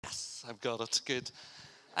Yes, I've got it. Good.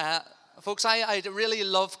 Folks, I really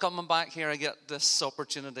love coming back here. I get this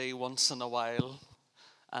opportunity once in a while,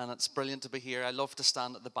 and it's brilliant to be here. I love to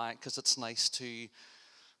stand at the back because it's nice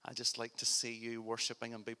I just like to see you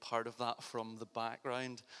worshiping and be part of that from the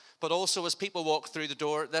background. But also, as people walk through the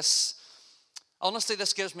door, honestly,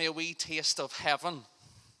 this gives me a wee taste of heaven,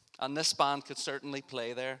 and this band could certainly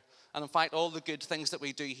play there. And in fact, all the good things that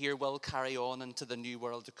we do here will carry on into the new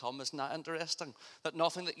world to come. Isn't that interesting? That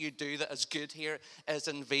nothing that you do that is good here is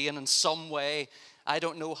in vain in some way. I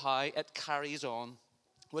don't know how. It carries on.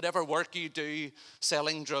 Whatever work you do,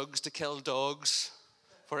 selling drugs to kill dogs,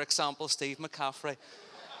 for example, Steve McCaffrey.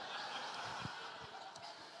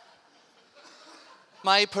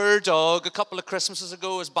 My poor dog, a couple of Christmases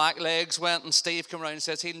ago, his back legs went, and Steve came around and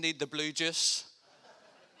says he'll need the blue juice.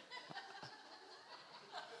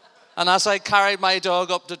 And as I carried my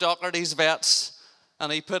dog up to Doherty's vets, and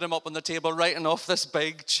he put him up on the table, writing off this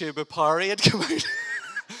big tube of Parry had come out.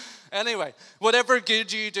 Anyway, whatever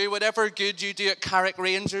good you do at Carrick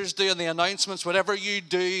Rangers, doing the announcements, whatever you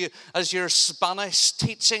do as your Spanish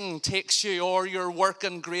teaching takes you, or your work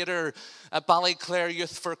in Greater Ballyclare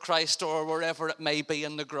Youth for Christ, or wherever it may be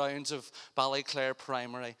in the grounds of Ballyclare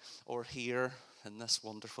Primary, or here in this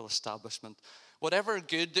wonderful establishment. Whatever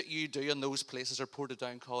good that you do in those places, or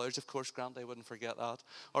Portadown College, of course, Grant, I wouldn't forget that.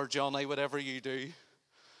 Or Johnny, whatever you do,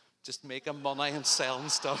 just making money and selling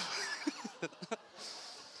stuff.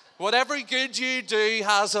 Whatever good you do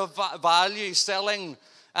has a value. Selling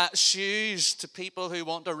shoes to people who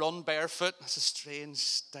want to run barefoot. It's a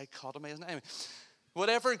strange dichotomy, isn't it? Anyway,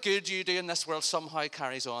 whatever good you do in this world somehow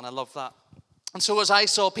carries on. I love that. And so as I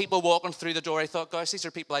saw people walking through the door, I thought, gosh, these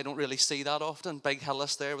are people I don't really see that often. Big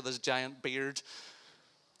Hillis there with his giant beard.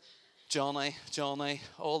 Johnny,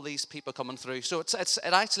 all these people coming through. So it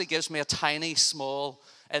actually gives me a tiny, small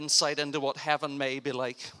insight into what heaven may be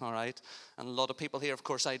like, all right? And a lot of people here, of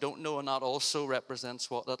course, I don't know, and that also represents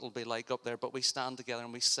what it'll be like up there. But we stand together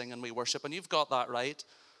and we sing and we worship, and you've got that right.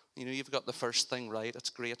 You know, you've got the first thing right. It's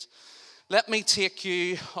great. Let me take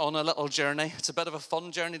you on a little journey. It's a bit of a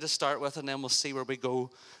fun journey to start with, and then we'll see where we go.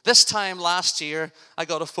 This time last year, I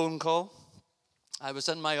got a phone call. I was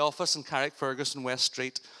in my office in Carrickfergus, West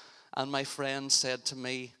Street, and my friend said to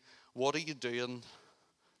me, "What are you doing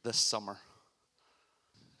this summer?"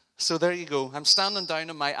 So there you go. I'm standing down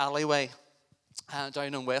in my alleyway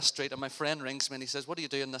down on West Street, and my friend rings me and he says, "What are you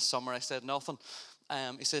doing this summer?" I said, "Nothing."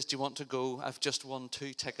 He says, "Do you want to go? I've just won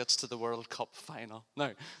 2 tickets to the World Cup final."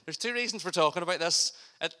 Now, there's 2 reasons for talking about this.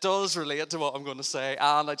 It does relate to what I'm going to say,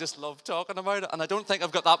 and I just love talking about it, and I don't think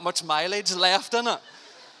I've got that much mileage left in it.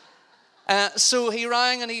 So he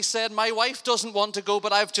rang and he said, "My wife doesn't want to go,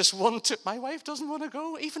 but I've just won 2. My wife doesn't want to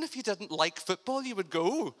go? Even if you didn't like football, you would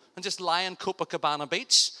go and just lie on Copacabana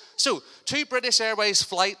Beach. So 2 British Airways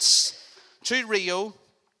flights to Rio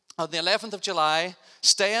on the 11th of July,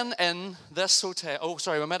 staying in this hotel. Oh,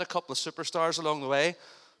 sorry, we met a couple of superstars along the way.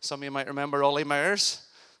 Some of you might remember Ollie Myers.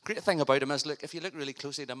 Great thing about him is, look, if you look really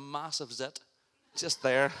closely, the massive zit just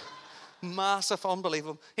there. Massive,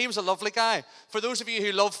 unbelievable. He was a lovely guy. For those of you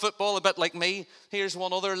who love football a bit like me, here's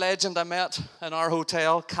one other legend I met in our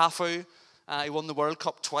hotel, Cafu. He won the World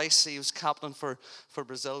Cup twice. He was captain for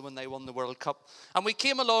Brazil when they won the World Cup. And we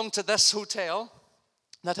came along to this hotel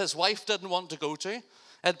that his wife didn't want to go to.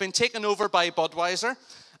 It had been taken over by Budweiser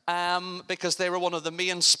because they were one of the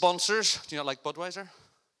main sponsors. Do you not like Budweiser?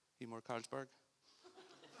 More Carlsberg?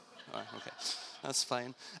 Oh, okay. That's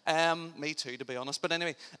fine. Me too, to be honest. But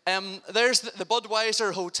anyway, there's the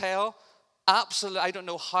Budweiser Hotel. Absolutely, I don't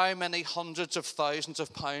know how many hundreds of thousands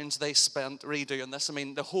of pounds they spent redoing this. I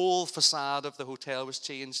mean, the whole facade of the hotel was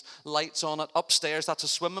changed. Lights on it. Upstairs, that's a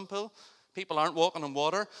swimming pool. People aren't walking on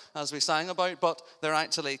water, as we sang about, but they're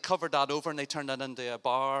actually covered that over and they turned it into a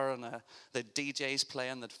bar, and the DJs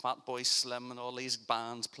playing, the Fatboy Slim and all these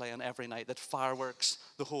bands playing every night, that fireworks,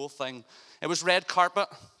 the whole thing. It was red carpet.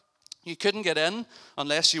 You couldn't get in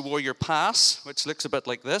unless you wore your pass, which looks a bit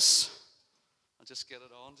like this. I'll just get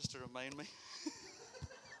it on just to remind me.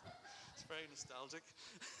 It's very nostalgic.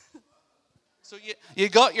 So you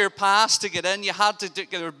got your pass to get in. You had to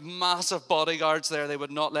there were massive bodyguards there. They would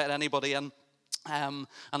not let anybody in. And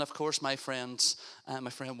of course, my friend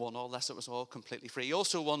won all this. It was all completely free. He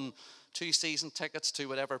also won 2 season tickets to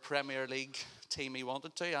whatever Premier League team he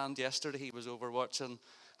wanted to. And yesterday he was over watching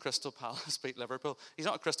Crystal Palace beat Liverpool. He's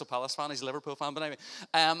not a Crystal Palace fan, he's a Liverpool fan, but anyway.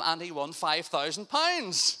 And he won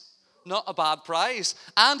 £5,000. Not a bad prize.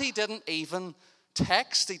 And he didn't even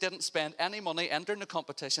text. He didn't spend any money entering the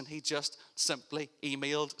competition. He just simply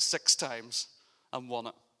emailed 6 times and won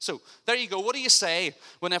it. So there you go. What do you say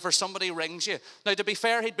whenever somebody rings you? Now, to be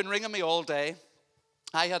fair, he'd been ringing me all day.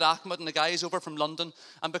 I had Ahmed and the guys over from London,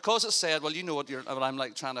 and because it said, well, you know what I'm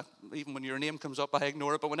like trying to, even when your name comes up, I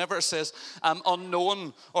ignore it, but whenever it says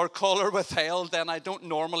unknown or caller withheld, then I don't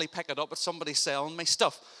normally pick it up. It's somebody selling me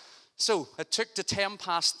stuff. So it took to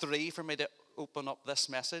 3:10 for me to open up this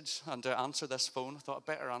message and to answer this phone. I thought I'd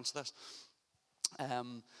better answer this.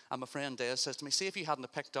 And my friend Des says to me, see, if you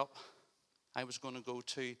hadn't picked up, I was going to go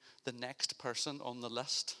to the next person on the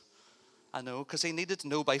list. I know, because he needed to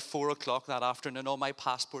know by 4 o'clock that afternoon all my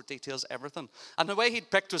passport details, everything. And the way he'd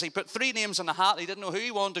picked was he put 3 names in a hat. He didn't know who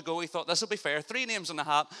he wanted to go. He thought, this will be fair. 3 names in a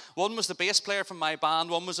hat. One was the bass player from my band.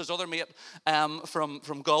 One was his other mate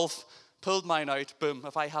from golf. Pulled mine out. Boom.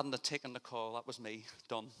 If I hadn't have taken the call, that was me.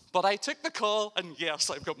 Done. But I took the call, and yes,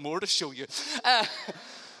 I've got more to show you.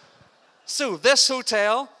 So this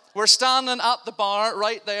hotel, we're standing at the bar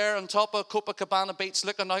right there on top of Copacabana Beach,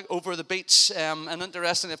 looking out over the beach. And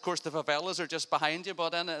interestingly, of course, the favelas are just behind you,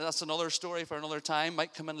 but that's another story for another time.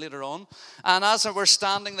 Might come in later on. And as we're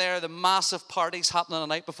standing there, the massive party's happening the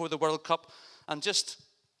night before the World Cup. And just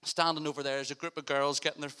standing over there is a group of girls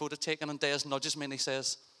getting their photo taken, and Des nudges me and he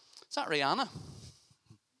says, is that Rihanna?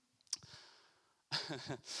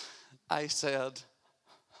 I said,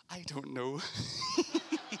 I don't know.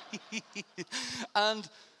 And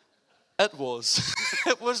it was.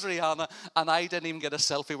 It was Rihanna, and I didn't even get a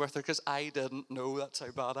selfie with her because I didn't know. That's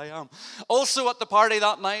how bad I am. Also at the party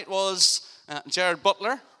that night was Jared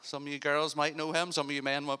Butler. Some of you girls might know him. Some of you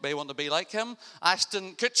men may want to be like him.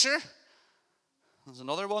 Ashton Kutcher. There's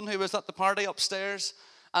another one who was at the party upstairs.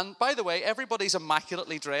 And by the way, everybody's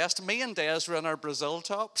immaculately dressed. Me and Des were in our Brazil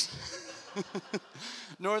tops.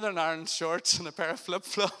 Northern Ireland shorts and a pair of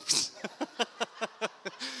flip-flops.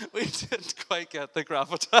 We didn't quite get the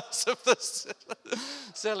gravitas of this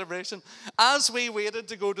celebration. As we waited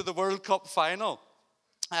to go to the World Cup final,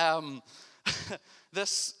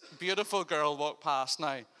 this beautiful girl walked past.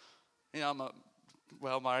 Now, you know, I'm a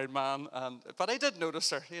well-married man, but I did notice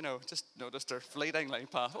her, just noticed her fleetingly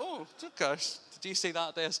past. Oh, gosh, did you see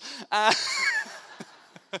that, Des?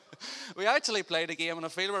 We actually played a game, and I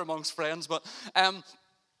feel we're amongst friends, but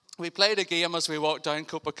we played a game as we walked down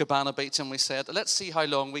Copacabana Beach, and we said, let's see how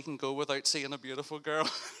long we can go without seeing a beautiful girl.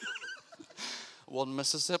 1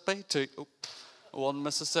 Mississippi, 2, 1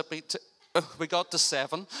 Mississippi, 2. We got to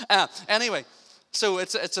 7. Anyway, so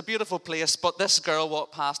it's a beautiful place, but this girl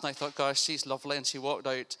walked past, and I thought, gosh, she's lovely, and she walked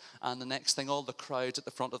out, and the next thing, all the crowds at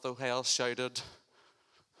the front of the hotel shouted,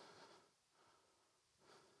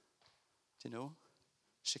 do you know,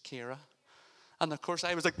 Shakira? And of course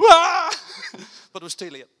I was like, wah! But it was too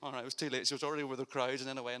late. All right, it was too late. She was already with the crowds and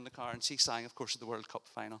then away in the car, and she sang, of course, at the World Cup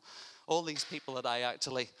final. All these people that I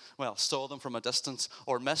actually, saw them from a distance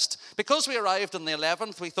or missed. Because we arrived on the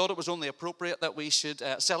 11th, we thought it was only appropriate that we should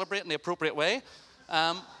celebrate in the appropriate way.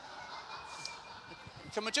 Can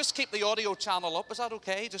we just keep the audio channel up? Is that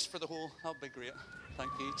okay? Just for the whole, that would be great.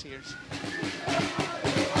 Thank you. Cheers.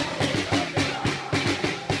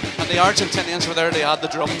 The Argentinians were there to add the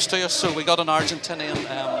drums to us, so we got an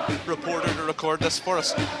Argentinian reporter to record this for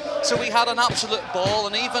us. So we had an absolute ball,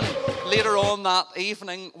 and even later on that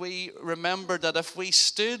evening, we remembered that if we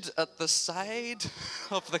stood at the side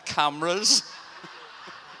of the cameras,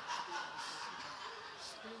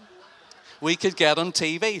 we could get on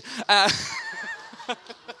TV.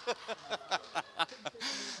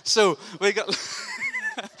 So we got...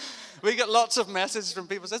 We get lots of messages from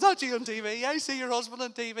people. Says, "Is that you on TV? I see your husband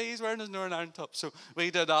on TV. He's wearing his Northern Ireland top." So we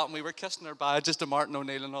did that, and we were kissing our badges to Martin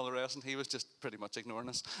O'Neill and all the rest, and he was just pretty much ignoring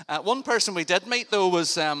us. One person we did meet, though,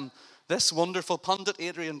 was this wonderful pundit,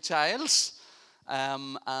 Adrian Childs,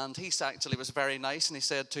 and he actually was very nice, and he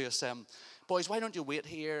said to us, "Boys, why don't you wait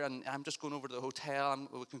here, and I'm just going over to the hotel, and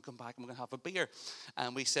we can come back and we're going to have a beer."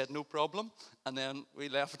 And we said, no problem. And then we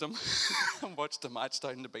left him and watched the match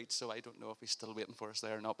down the beach, so I don't know if he's still waiting for us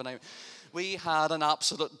there or not. But anyway, we had an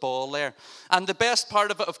absolute ball there. And the best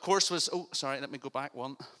part of it, of course, was, let me go back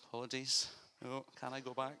one. Apologies. Oh, can I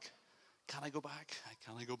go back? Can I go back?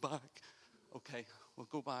 Can I go back? Okay, we'll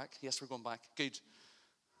go back. Yes, we're going back. Good.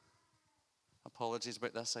 Apologies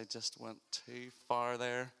about this. I just went too far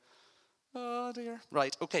there. Oh, dear.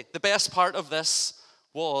 Right, okay. The best part of this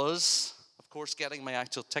was, of course, getting my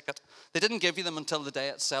actual ticket. They didn't give you them until the day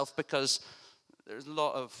itself because there's a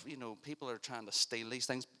lot of, people are trying to steal these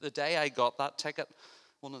things. The day I got that ticket,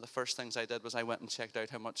 one of the first things I did was I went and checked out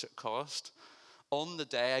how much it cost. On the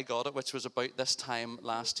day I got it, which was about this time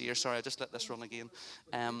last year, sorry, I just let this run again.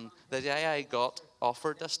 The day I got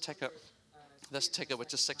offered this ticket,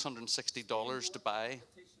 which is $660 to buy,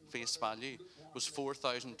 face value, was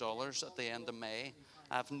 $4,000 at the end of May.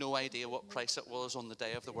 I have no idea what price it was on the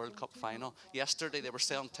day of the World Cup final. Yesterday, they were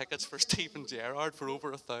selling tickets for Steven Gerrard for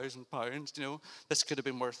over £1,000. You know, this could have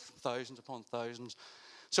been worth thousands upon thousands.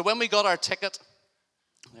 So when we got our ticket,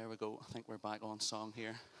 there we go. I think we're back on song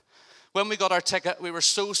here. When we got our ticket, we were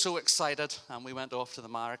so excited, and we went off to the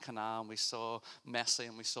Maracana, and we saw Messi,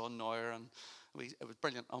 and we saw Neuer, and it was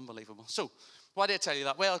brilliant, unbelievable. So, why did I tell you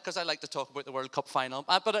that? Well, because I like to talk about the World Cup final,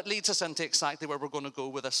 but it leads us into exactly where we're going to go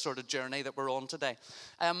with this sort of journey that we're on today.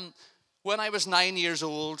 When I was 9 years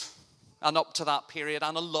old, and up to that period,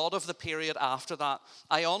 and a lot of the period after that,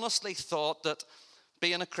 I honestly thought that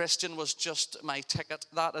being a Christian was just my ticket.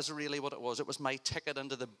 That is really what it was. It was my ticket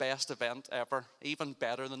into the best event ever, even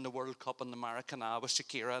better than the World Cup and the Maracana with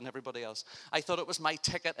Shakira and everybody else. I thought it was my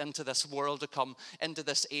ticket into this world to come, into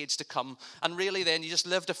this age to come. And really then you just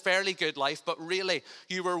lived a fairly good life, but really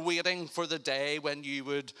you were waiting for the day when you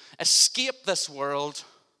would escape this world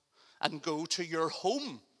and go to your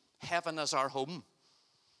home. Heaven is our home.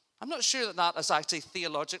 I'm not sure that that is actually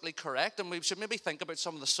theologically correct, and we should maybe think about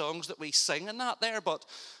some of the songs that we sing in that there, but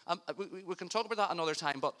we can talk about that another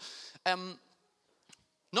time. But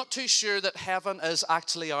not too sure that heaven is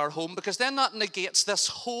actually our home, because then that negates this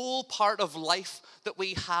whole part of life that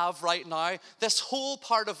we have right now, this whole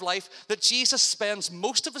part of life that Jesus spends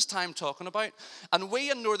most of his time talking about. And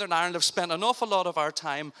we in Northern Ireland have spent an awful lot of our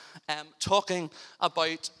time talking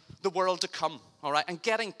about the world to come, all right, and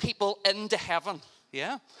getting people into heaven.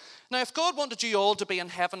 Yeah? Now, if God wanted you all to be in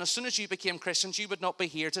heaven, as soon as you became Christians, you would not be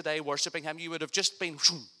here today worshiping him. You would have just been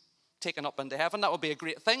taken up into heaven. That would be a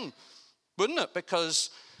great thing, wouldn't it? Because,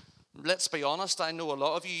 let's be honest, I know a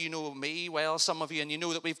lot of you, you know me well, some of you, and you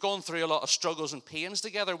know that we've gone through a lot of struggles and pains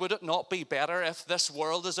together. Would it not be better if this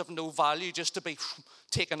world is of no value just to be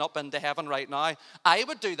taken up into heaven right now? I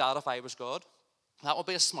would do that if I was God. That would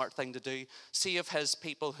be a smart thing to do. Save his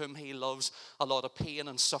people whom he loves a lot of pain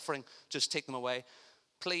and suffering. Just take them away.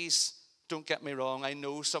 Please, don't get me wrong. I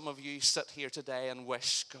know some of you sit here today and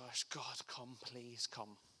wish, gosh, God, come, please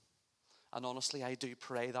come. And honestly, I do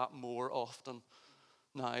pray that more often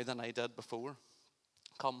now than I did before.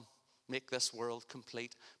 Come, make this world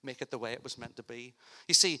complete. Make it the way it was meant to be.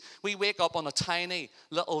 You see, we wake up on a tiny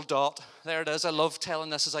little dot. There it is. I love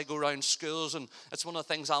telling this as I go around schools, and it's one of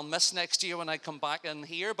the things I'll miss next year when I come back in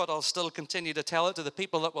here, but I'll still continue to tell it to the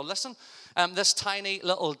people that will listen. This tiny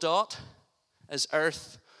little dot is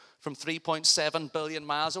Earth from 3.7 billion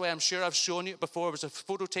miles away. I'm sure I've shown you it before. It was a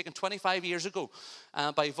photo taken 25 years ago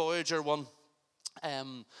by Voyager 1.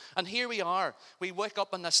 And here we are. We wake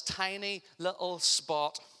up in this tiny little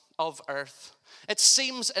spot of Earth. It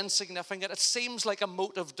seems insignificant. It seems like a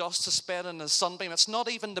mote of dust suspended in the sunbeam. It's not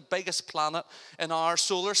even the biggest planet in our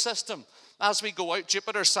solar system. As we go out,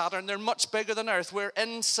 Jupiter, Saturn, they're much bigger than Earth. We're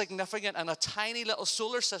insignificant in a tiny little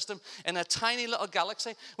solar system, in a tiny little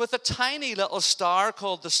galaxy, with a tiny little star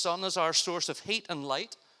called the sun as our source of heat and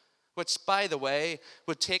light, which, by the way,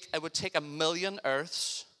 would take 1 million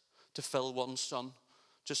Earths to fill one sun,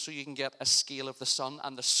 just so you can get a scale of the sun.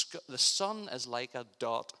 And the sun is like a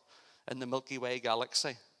dot in the Milky Way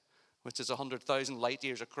galaxy, which is 100,000 light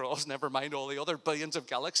years across, never mind all the other billions of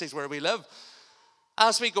galaxies where we live.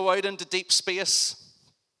 As we go out into deep space,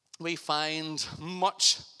 we find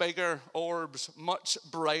much bigger orbs, much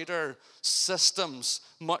brighter systems,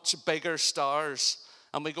 much bigger stars.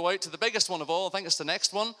 And we go out to the biggest one of all, I think it's the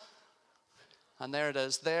next one. And there it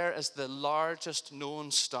is. There is the largest known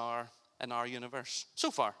star in our universe. So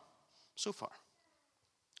far.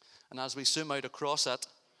 And as we zoom out across it,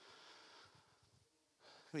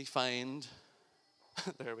 we find,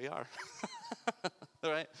 there we are. All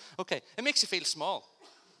right? Okay, it makes you feel small.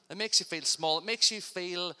 It makes you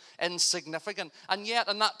feel insignificant. And yet,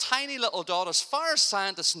 in that tiny little dot, as far as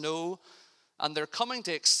scientists know, and they're coming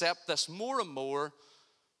to accept this more and more,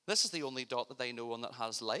 this is the only dot that they know on that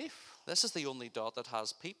has life. This is the only dot that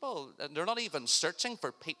has people. And they're not even searching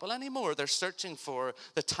for people anymore. They're searching for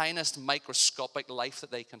the tiniest microscopic life that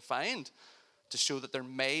they can find to show that there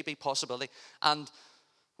may be possibility. And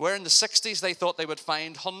where in the 60s they thought they would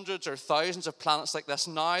find hundreds or thousands of planets like this,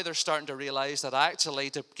 now they're starting to realize that actually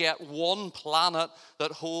to get one planet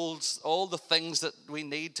that holds all the things that we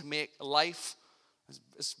need to make life,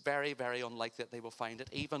 it's very, very unlikely that they will find it,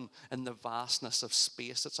 even in the vastness of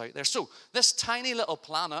space that's out there. So this tiny little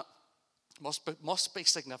planet must be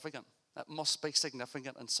significant. It must be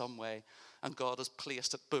significant in some way. And God has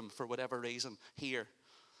placed it, boom, for whatever reason, here.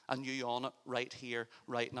 And you on it right here,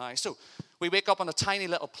 right now. So we wake up on a tiny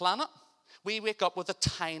little planet. We wake up with a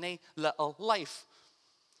tiny little life.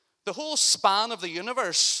 The whole span of the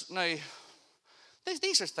universe, now,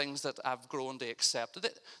 These are things that I've grown to accept.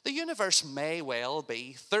 The universe may well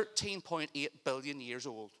be 13.8 billion years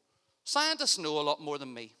old. Scientists know a lot more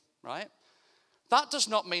than me, right? That does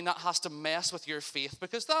not mean that has to mess with your faith,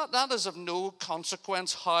 because that is of no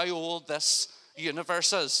consequence how old this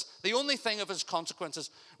universe is. The only thing of its consequence is,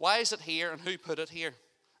 why is it here and who put it here?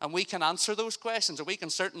 And we can answer those questions, and we can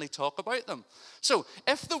certainly talk about them. So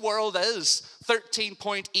if the world is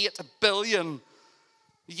 13.8 billion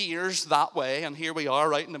years that way, and here we are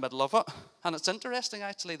right in the middle of it. And it's interesting,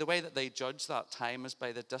 actually, the way that they judge that time is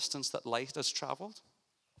by the distance that light has traveled.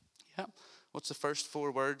 Yeah. What's the first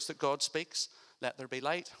 4 words that God speaks? Let there be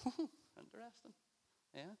light. Interesting.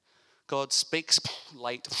 Yeah. God speaks,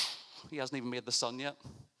 light. He hasn't even made the sun yet.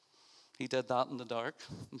 He did that in the dark.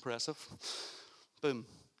 Impressive. Boom.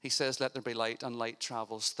 He says, let there be light, and light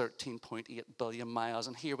travels 13.8 billion miles.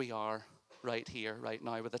 And here we are, right here, right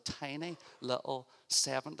now, with a tiny little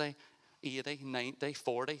 70, 80, 90,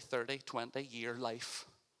 40, 30, 20 year life.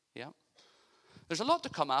 Yeah. There's a lot to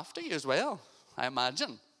come after you as well, I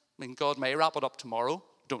imagine. I mean, God may wrap it up tomorrow.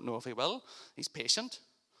 Don't know if he will. He's patient.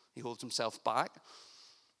 He holds himself back.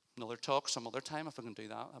 Another talk some other time. If I can do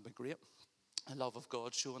that, that'd be great. The love of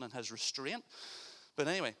God shown in his restraint. But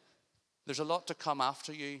anyway, there's a lot to come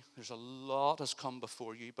after you. There's a lot has come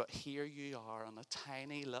before you. But here you are on a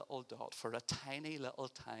tiny little dot for a tiny little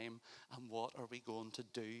time. And what are we going to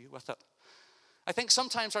do with it? I think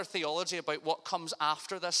sometimes our theology about what comes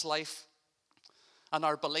after this life and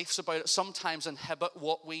our beliefs about it sometimes inhibit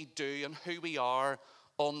what we do and who we are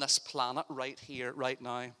on this planet right here, right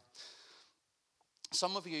now.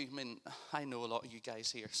 Some of you, I mean, I know a lot of you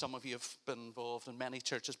guys here. Some of you have been involved in many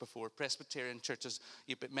churches before, Presbyterian churches.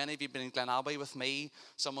 Many of you have been in Glenabbey with me.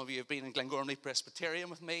 Some of you have been in Glengormley Presbyterian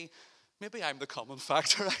with me. Maybe I'm the common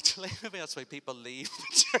factor, actually. Maybe that's why people leave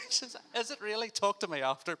the churches. Is it really? Talk to me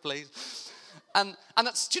after, please. And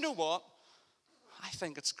it's, do you know what? I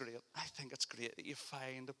think it's great. I think it's great that you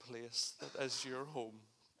find a place that is your home.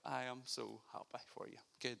 I am so happy for you.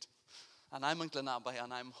 Good. And I'm in Glenabbey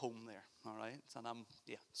and I'm home there, all right? And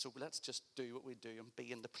so let's just do what we do and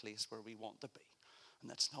be in the place where we want to be. And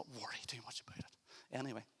let's not worry too much about it.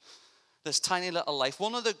 Anyway, this tiny little life.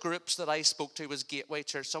 One of the groups that I spoke to was Gateway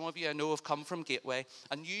Church. Some of you I know have come from Gateway,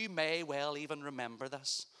 and you may well even remember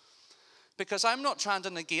this. Because I'm not trying to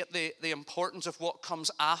negate the importance of what comes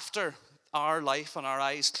after our life and our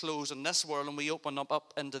eyes close in this world and we open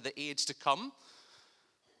up into the age to come.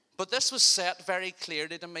 But this was set very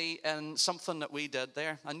clearly to me in something that we did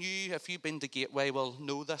there. And you, if you've been to Gateway, will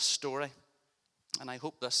know this story. And I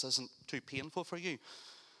hope this isn't too painful for you.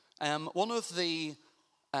 One of the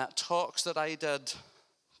talks that I did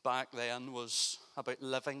back then was about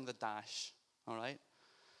living the dash. All right?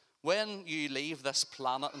 When you leave this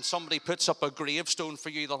planet and somebody puts up a gravestone for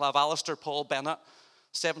you, they'll have Alistair Paul Bennett,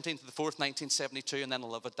 17th of the 4th, 1972, and then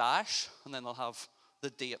they'll have a dash, and then they'll have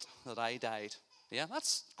the date that I died. Yeah,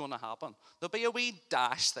 that's going to happen. There'll be a wee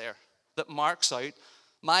dash there that marks out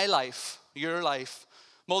my life, your life,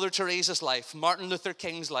 Mother Teresa's life, Martin Luther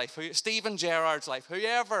King's life, Stephen Gerrard's life,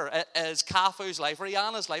 whoever it is, Cafu's life,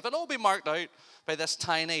 Rihanna's life. It'll all be marked out by this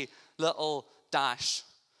tiny little dash.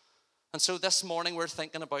 And so this morning we're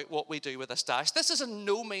thinking about what we do with this dash. This is in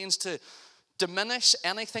no means to diminish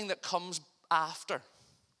anything that comes after.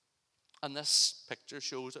 And this picture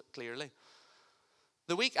shows it clearly.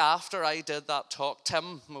 The week after I did that talk,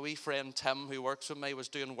 Tim, my wee friend Tim, who works with me, was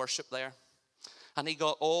doing worship there. And he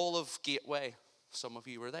got all of Gateway, some of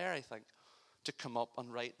you were there, I think, to come up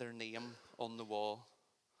and write their name on the wall.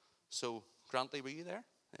 So, Grantley, were you there?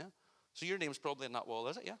 Yeah. So your name's probably on that wall,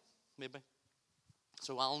 is it? Yeah, maybe.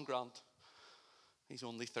 So Alan Grant, he's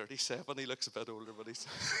only 37. He looks a bit older, but he's...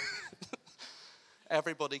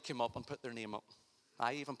 Everybody came up and put their name up.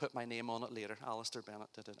 I even put my name on it later. Alistair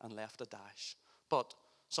Bennett did it and left a dash. But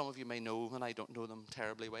some of you may know, and I don't know them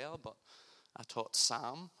terribly well, but I taught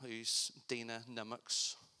Sam, who's Dina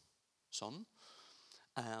Nimmock's son.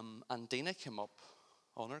 And Dina came up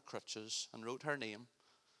on her crutches and wrote her name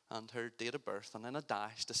and her date of birth and then a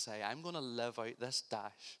dash to say, I'm going to live out this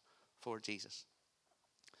dash for Jesus.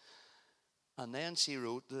 And then she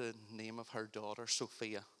wrote the name of her daughter,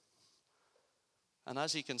 Sophia. And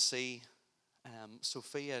as you can see,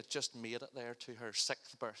 Sophia just made it there to her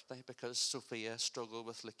 6th birthday because Sophia struggled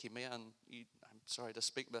with leukemia. And I'm sorry to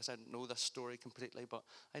speak this, I don't know this story completely, but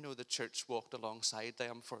I know the church walked alongside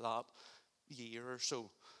them for that year or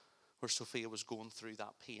so where Sophia was going through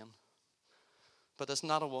that pain. But isn't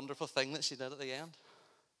that a wonderful thing that she did at the end?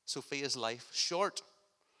 Sophia's life, short,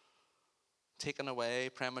 taken away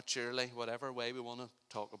prematurely, whatever way we want to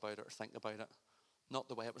talk about it or think about it. not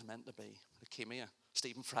the way it was meant to be. Leukemia.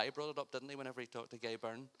 Stephen Fry brought it up, didn't he, whenever he talked to Gay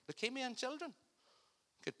Byrne? Leukemia in children.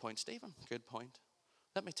 Good point, Stephen. Good point.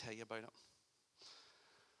 Let me tell you about it.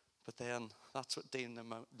 But then that's what Dean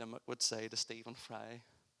Nimmock would say to Stephen Fry.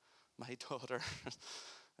 My daughter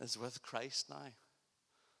is with Christ now,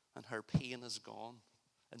 and her pain is gone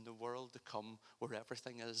in the world to come, where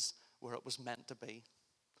everything is where it was meant to be.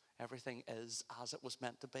 Everything is as it was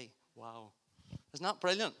meant to be. Wow. Isn't that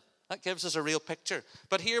brilliant? That gives us a real picture.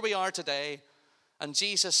 But here we are today, and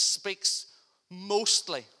Jesus speaks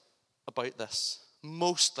mostly about this.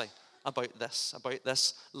 Mostly about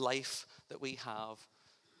this life that we have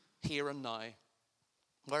here and now.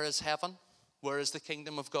 Where is heaven? Where is the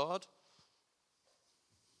kingdom of God?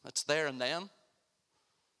 It's there and then.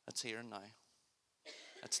 It's here and now.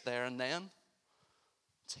 It's there and then.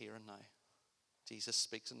 It's here and now. Jesus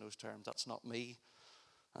speaks in those terms. That's not me.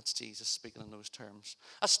 That's Jesus speaking in those terms.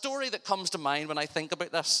 A story that comes to mind when I think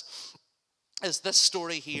about this is this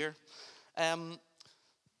story here. And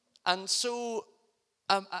so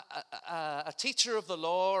a teacher of the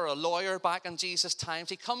law or a lawyer back in Jesus' times,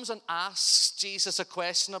 he comes and asks Jesus a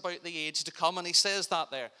question about the age to come, and he says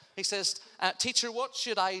that there. He says, teacher, what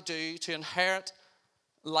should I do to inherit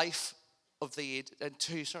life of the age,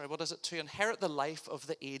 to inherit the life of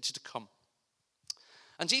the age to come?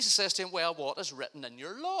 And Jesus says to him, well, what is written in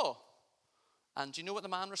your law? And do you know what the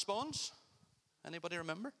man responds? Anybody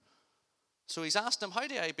remember? So he's asked him, how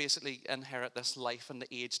do I basically inherit this life in the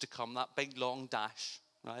age to come, that big long dash,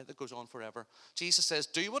 right, that goes on forever? Jesus says,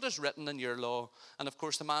 do what is written in your law. And of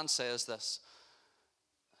course the man says this.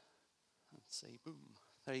 Let's see, boom.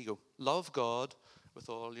 There you go. Love God with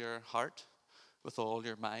all your heart, with all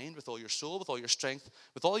your mind, with all your soul, with all your strength,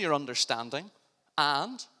 with all your understanding,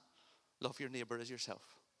 and love your neighbor as yourself.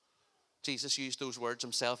 Jesus used those words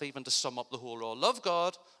himself even to sum up the whole law. Love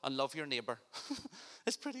God and love your neighbor.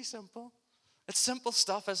 It's pretty simple. It's simple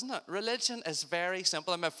stuff, isn't it? Religion is very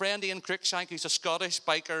simple. And my friend Ian Cruikshank, who's a Scottish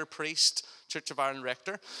biker priest, Church of Ireland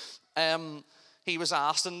rector, he was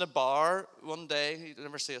asked in the bar one day, you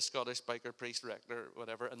never see a Scottish biker priest, rector,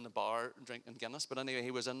 whatever, in the bar drinking Guinness. But anyway,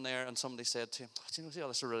 he was in there and somebody said to him, do you know, see all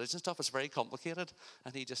this religion stuff, it's very complicated.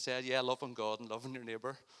 And he just said, yeah, loving God and loving your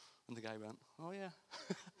neighbor. And the guy went, oh yeah.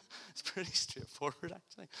 It's pretty straightforward,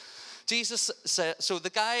 actually. Jesus said, so the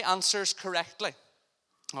guy answers correctly.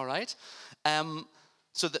 All right?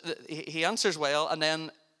 So he answers well, and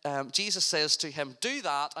then Jesus says to him, do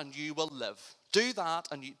that and you will live. Do that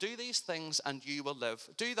and you do these things and you will live.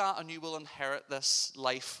 Do that and you will inherit this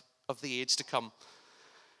life of the age to come.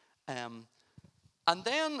 And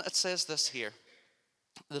then it says this here.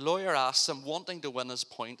 The lawyer asks him, wanting to win his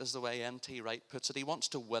point, is the way N.T. Wright puts it. He wants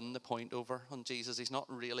to win the point over on Jesus. He's not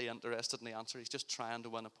really interested in the answer. He's just trying to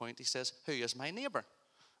win a point. He says, who is my neighbor?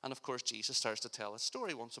 And of course, Jesus starts to tell a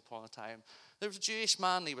story. Once upon a time, there was a Jewish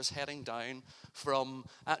man. He was heading down from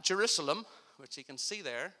Jerusalem, which you can see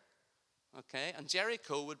there. Okay, and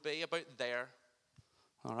Jericho would be about there.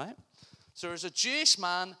 All right. So there's a Jewish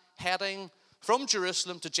man heading from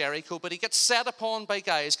Jerusalem to Jericho, but he gets set upon by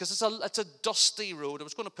guys because it's a dusty road. I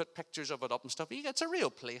was going to put pictures of it up and stuff. It's a real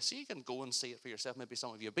place. So you can go and see it for yourself. Maybe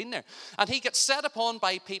some of you have been there. And he gets set upon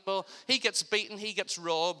by people. He gets beaten. He gets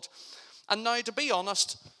robbed. And now, to be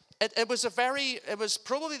honest, it was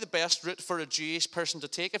probably the best route for a Jewish person to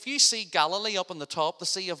take. If you see Galilee up on the top, the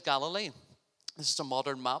Sea of Galilee, this is a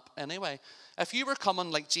modern map anyway. If you were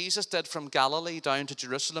coming like Jesus did from Galilee down to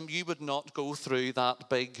Jerusalem, you would not go through that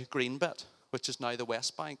big green bit, which is now the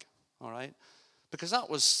West Bank, all right? Because that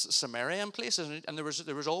was Samaria in places, and there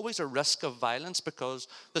was always a risk of violence because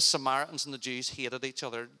the Samaritans and the Jews hated each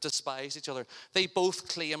other, despised each other. They both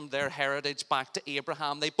claimed their heritage back to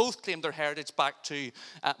Abraham. They both claimed their heritage back to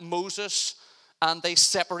Moses, and they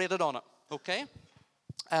separated on it, okay?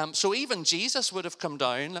 So even Jesus would have come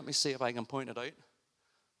down, let me see if I can point it out,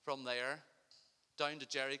 from there, down to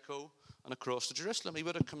Jericho and across to Jerusalem. He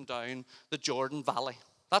would have come down the Jordan Valley.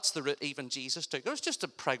 That's the route even Jesus took. It was just a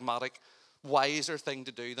pragmatic, wiser thing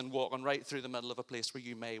to do than walking right through the middle of a place where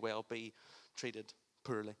you may well be treated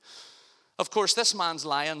poorly. Of course, this man's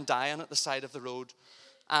lying, dying at the side of the road,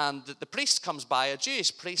 and the priest comes by, a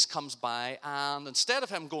Jewish priest comes by, and instead of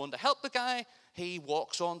him going to help the guy, he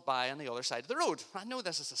walks on by on the other side of the road. I know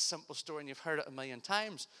this is a simple story and you've heard it a million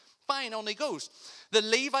times. Fine, on he goes. The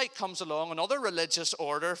Levite comes along, another religious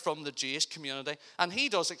order from the Jewish community, and he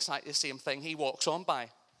does exactly the same thing. He walks on by.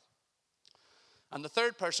 And the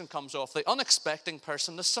third person comes off, the unexpected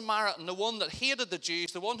person, the Samaritan, the one that hated the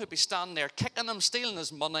Jews, the one who'd be standing there kicking him, stealing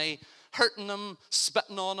his money, hurting him,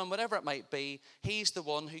 spitting on him, whatever it might be. He's the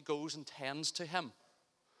one who goes and tends to him.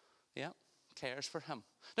 Yeah, cares for him.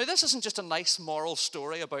 Now, this isn't just a nice moral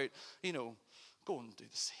story about, go and do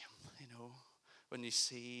the same, when you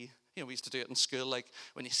see, we used to do it in school, like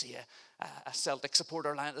when you see a Celtic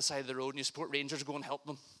supporter lying at the side of the road and you support Rangers, go and help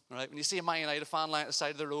them, right? When you see a Man United fan lying at the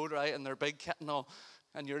side of the road, right, and they're big kit and all,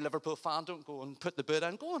 and you're a Liverpool fan, don't go and put the boot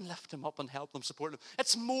in, go and lift them up and help them, support them.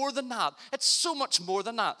 It's more than that. It's so much more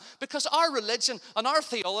than that. Because our religion and our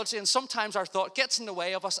theology and sometimes our thought gets in the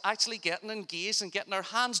way of us actually getting engaged and getting our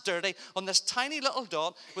hands dirty on this tiny little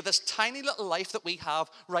dot with this tiny little life that we have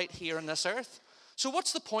right here on this earth. So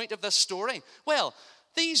what's the point of this story? Well,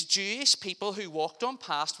 these Jewish people who walked on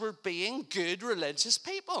past were being good religious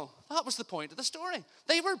people. That was the point of the story.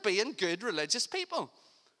 They were being good religious people.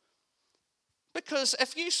 Because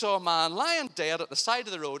if you saw a man lying dead at the side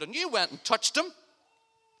of the road and you went and touched him,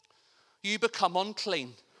 you become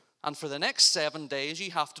unclean. And for the next 7 days,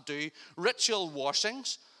 you have to do ritual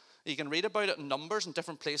washings. You can read about it in Numbers and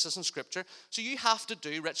different places in Scripture. So you have to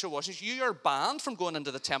do ritual washings. You are banned from going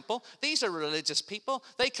into the temple. These are religious people.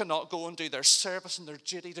 They cannot go and do their service and their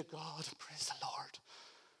duty to God. Praise the Lord.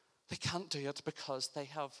 They can't do it because they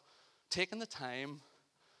have taken the time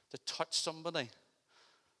to touch somebody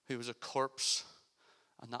who was a corpse,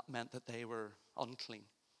 and that meant that they were unclean,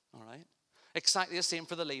 all right? Exactly the same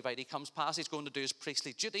for the Levite. He comes past, he's going to do his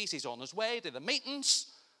priestly duties, he's on his way to the meetings.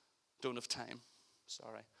 Don't have time,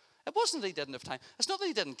 sorry. It wasn't that he didn't have time. It's not that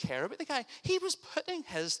he didn't care about the guy. He was putting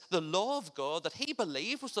the law of God that he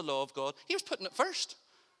believed was the law of God, he was putting it first,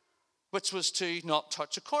 which was to not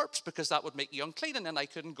touch a corpse because that would make you unclean, and then I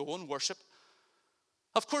couldn't go and worship.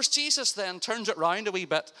 Of course, Jesus then turns it round a wee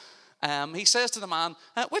bit. He says to the man,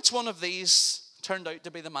 which one of these turned out to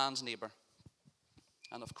be the man's neighbor?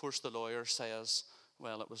 And of course the lawyer says,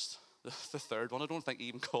 well, it was the third one. I don't think he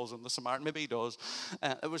even calls him the Samaritan. Maybe he does.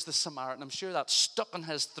 It was the Samaritan. I'm sure that stuck in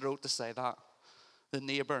his throat to say that. The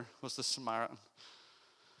neighbor was the Samaritan.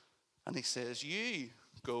 And he says, you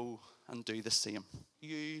go and do the same.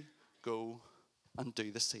 You go and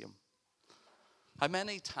do the same. How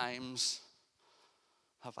many times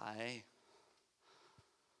have I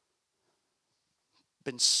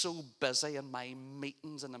been so busy in my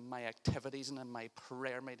meetings and in my activities and in my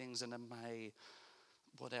prayer meetings and in my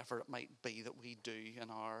whatever it might be that we do in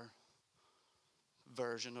our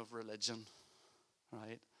version of religion,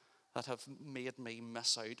 right, that have made me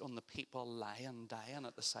miss out on the people lying, dying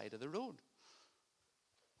at the side of the road.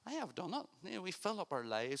 I have done it. We fill up our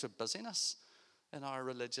lives with busyness in our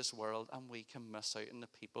religious world, and we can miss out on the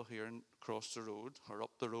people who are across the road or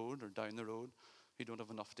up the road or down the road who don't have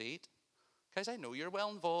enough to eat. Guys, I know you're well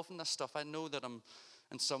involved in this stuff. I know that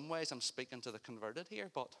in some ways I'm speaking to the converted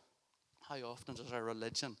here, but how often does our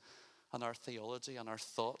religion and our theology and our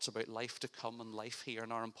thoughts about life to come and life here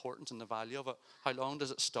and our importance and the value of it, how long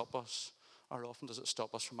does it stop us? How often does it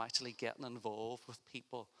stop us from actually getting involved with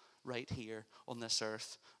people right here on this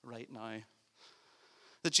earth right now?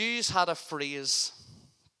 The Jews had a phrase.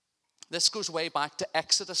 This goes way back to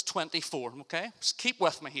Exodus 24, okay? Just keep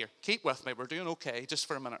with me here. Keep with me. We're doing okay just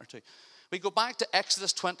for a minute or two. We go back to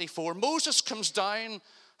Exodus 24. Moses comes down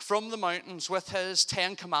from the mountains with his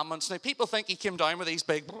 10 commandments. Now, people think he came down with these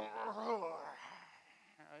big... Right?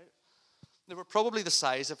 They were probably the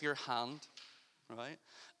size of your hand, right?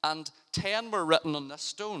 And 10 were written on this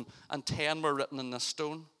stone, and 10 were written on this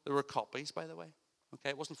stone. There were copies, by the way. Okay,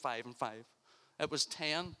 it wasn't 5 and 5. It was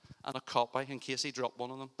 10 and a copy in case he dropped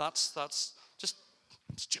one of them. That's just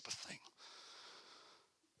a stupid thing.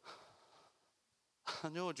 I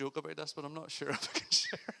know a joke about this, but I'm not sure if I can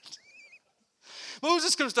share it.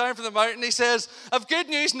 Moses comes down from the mountain. He says, I've good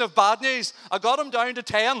news and I've bad news. I got him down to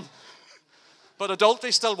 10. But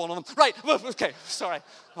adultery's still one of them. Right, okay, sorry.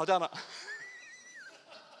 Oh, damn it.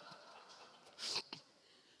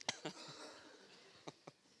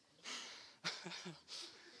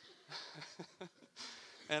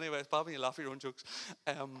 Anyway, Bobby, you laugh at your own jokes.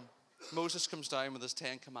 Moses comes down with his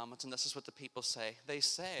 10 commandments, and this is what the people say. They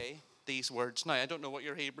say these words. Now, I don't know what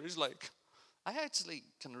your Hebrew's like. I actually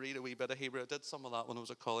can read a wee bit of Hebrew. I did some of that when I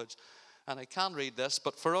was at college. And I can read this,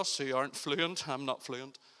 but for us who aren't fluent, I'm not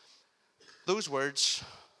fluent. Those words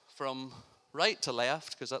from right to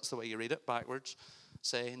left, because that's the way you read it, backwards,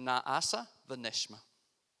 say, Na'asa v'nishma.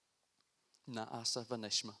 Na'asa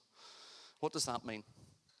v'nishma. What does that mean?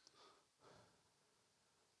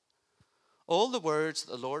 All the words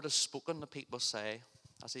that the Lord has spoken, the people say,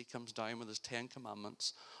 as he comes down with his 10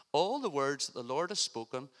 commandments, all the words that the Lord has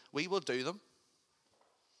spoken, we will do them,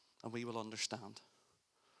 and we will understand.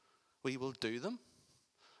 We will do them,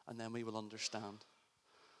 and then we will understand.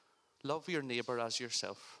 Love your neighbor as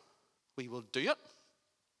yourself. We will do it,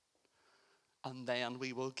 and then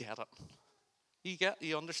we will get it.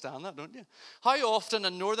 You understand that, don't you? How often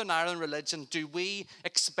in Northern Ireland religion do we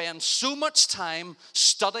expend so much time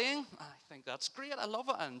studying? I think that's great. I love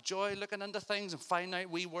it. I enjoy looking into things and finding out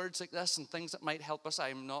wee words like this and things that might help us.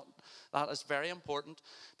 That is very important.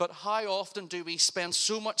 But how often do we spend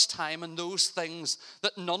so much time in those things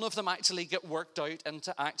that none of them actually get worked out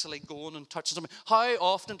into actually going and touching something? How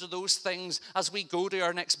often do those things, as we go to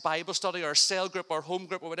our next Bible study or cell group or home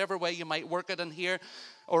group or whatever way you might work it in here,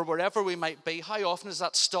 or wherever we might be, how often does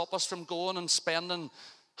that stop us from going and spending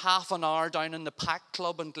half an hour down in the Pack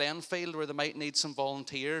Club in Glenfield where they might need some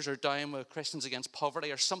volunteers, or down with Christians Against Poverty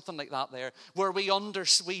or something like that there, where we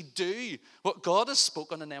do what God has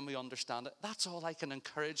spoken and then we understand it? That's all I can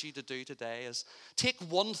encourage you to do today, is take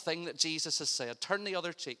one thing that Jesus has said, turn the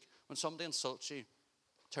other cheek. When somebody insults you,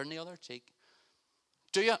 turn the other cheek.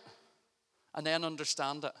 Do it and then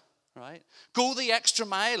understand it, right? Go the extra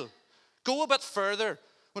mile. Go a bit further.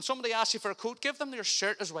 When somebody asks you for a coat, give them your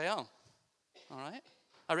shirt as well. All right?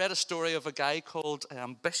 I read a story of a guy called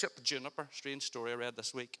Bishop Juniper. Strange story I read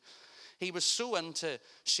this week. He was so into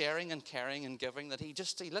sharing and caring and giving that he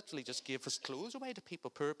literally just gave his clothes away to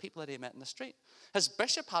poor people that he met in the street. His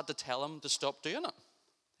bishop had to tell him to stop doing it.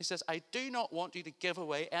 He says, I do not want you to give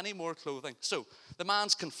away any more clothing. So the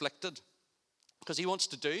man's conflicted because he wants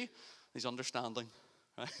to do. He's understanding.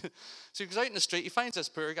 Right? So he goes out in the street, he finds this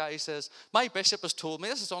poor guy, he says, my bishop has told me,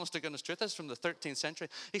 this is honest to goodness truth, this is from the 13th century,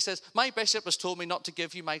 he says, my bishop has told me not to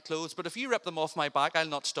give you my clothes, but if you rip them off my back, I'll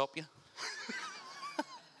not stop you.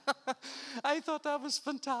 I thought that was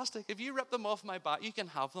fantastic. If you rip them off my back, you can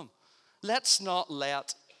have them. Let's not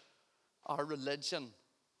let our religion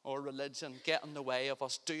get in the way of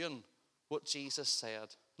us doing what Jesus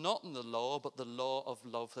said. Not in the law, but the law of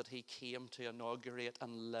love that he came to inaugurate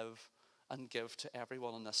and live and give to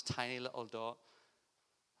everyone on this tiny little dot,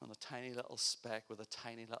 on a tiny little speck with a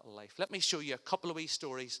tiny little life. Let me show you a couple of wee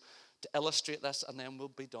stories to illustrate this, and then we'll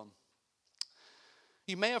be done.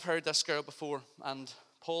 You may have heard this girl before, and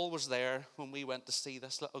Paul was there when we went to see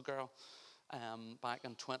this little girl back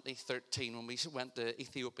in 2013 when we went to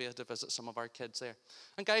Ethiopia to visit some of our kids there.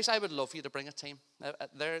 And guys, I would love you to bring a team. Do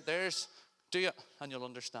it, and you'll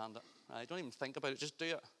understand it. Right? Don't even think about it, just do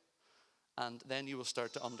it. And then you will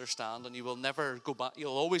start to understand, and you will never go back.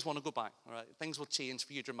 You'll always want to go back. All right? Things will change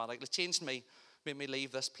for you dramatically. It changed me, made me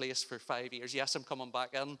leave this place for 5 years. Yes, I'm coming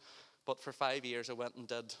back in, but for 5 years I went and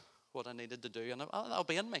did what I needed to do, and that'll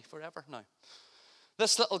be in me forever now.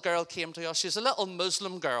 This little girl came to us. She's a little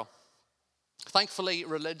Muslim girl. Thankfully,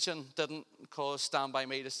 religion didn't stand by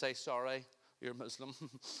me to say, sorry, you're Muslim.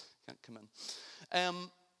 Can't come in.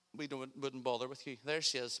 We wouldn't bother with you. There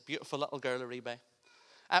she is, beautiful little girl, Aribe.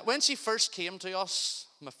 When she first came to us,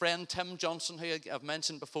 my friend Tim Johnson, who I've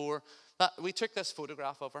mentioned before, we took this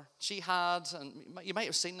photograph of her. She had, and you might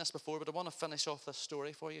have seen this before, but I want to finish off this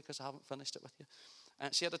story for you because I haven't finished it with you.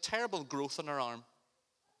 She had a terrible growth in her arm.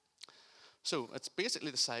 So it's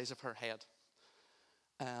basically the size of her head.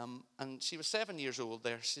 And she was 7 years old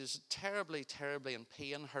there. She was terribly, terribly in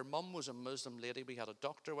pain. Her mum was a Muslim lady. We had a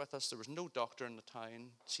doctor with us. There was no doctor in the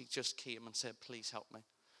town. She just came and said, please help me.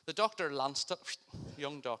 The doctor lanced it,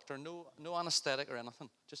 young doctor, no anesthetic or anything.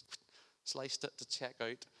 Just sliced it to check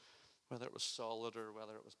out whether it was solid or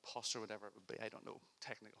whether it was pus or whatever it would be. I don't know,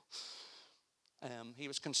 technical. He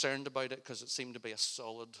was concerned about it because it seemed to be a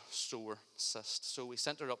solid, sore cyst. So we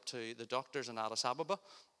sent her up to the doctors in Addis Ababa,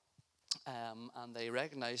 and they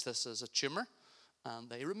recognized this as a tumor, and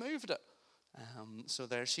they removed it. So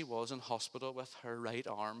there she was in hospital with her right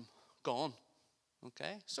arm gone.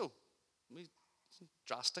 Okay, so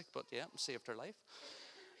drastic, but yeah, saved her life.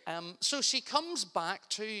 So she comes back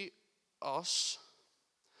to us,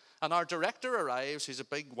 and our director arrives. He's a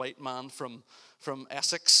big white man from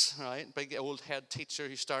Essex, right? Big old head teacher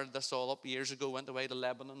who started this all up years ago, went away to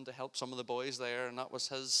Lebanon to help some of the boys there, and that was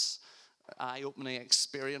his eye-opening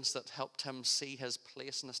experience that helped him see his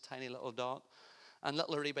place in this tiny little dot. And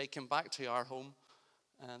little Aribe came back to our home,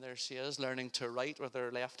 and there she is, learning to write with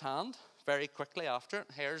her left hand. Very quickly after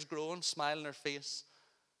it, hair's growing, smile on her face,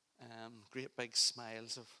 great big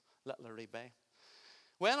smiles of little Aribe.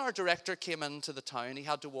 When our director came into the town, he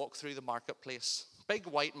had to walk through the marketplace. Big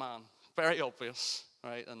white man, very obvious,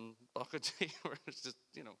 right? And Bucketty, where it's just,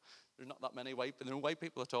 there's not that many white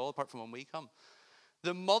people at all, apart from when we come.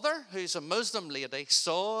 The mother, who's a Muslim lady,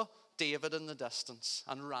 saw David in the distance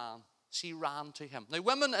and ran. She ran to him. Now,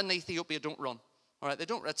 women in Ethiopia don't run. All right,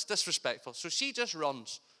 it's disrespectful. So she just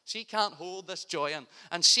runs. She can't hold this joy in.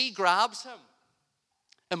 And she grabs him,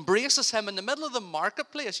 embraces him in the middle of the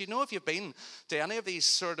marketplace. You know, if you've been to any of these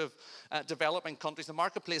sort of developing countries, the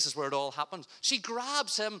marketplace is where it all happens. She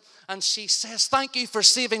grabs him and she says, thank you for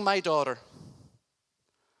saving my daughter.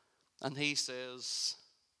 And he says,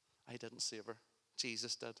 I didn't save her.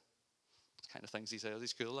 Jesus did. The kind of things he says.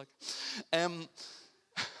 He's cool, like.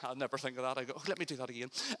 I'll never think of that. I go, let me do that again.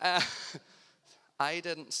 I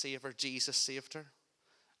didn't save her. Jesus saved her.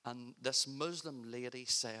 And this Muslim lady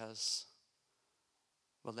says,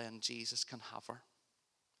 well, then Jesus can have her.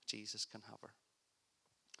 Jesus can have her.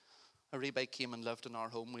 Aribe came and lived in our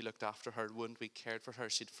home. We looked after her wound. We cared for her.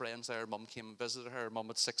 She had friends there. Her mum came and visited her. Her mum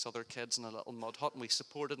had 6 other kids in a little mud hut, and we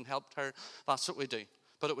supported and helped her. That's what we do.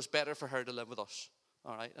 But it was better for her to live with us,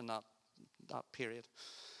 all right, in that period.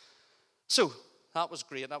 So that was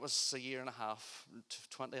great. That was a year and a half,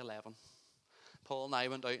 2011. Paul and I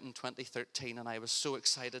went out in 2013, and I was so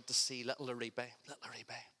excited to see little Aribe. Little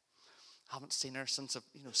Aribe. I haven't seen her since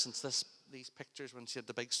these pictures when she had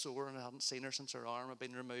the big sore, and I hadn't seen her since her arm had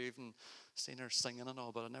been removed, and seen her singing and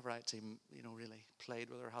all, but I never actually, really played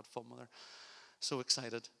with her, had fun with her. So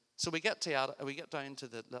excited. So we get down to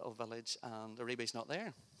the little village, and Aribe's not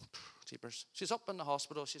there. Jeepers. She's up in the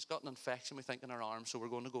hospital. She's got an infection, we think, in her arm, so we're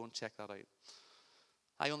going to go and check that out.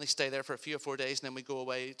 I only stay there for a few or 4 days, and then we go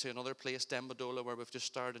away to another place, Dembadola, where we've just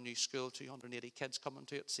started a new school, 280 kids coming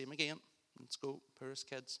to it. Same again. Let's go, poorest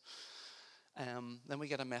kids. Then we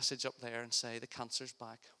get a message up there and say the cancer's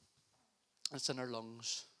back. It's in her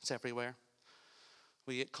lungs. It's everywhere.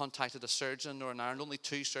 We contacted a surgeon in Northern Ireland. Only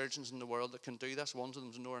 2 surgeons in the world that can do this. One of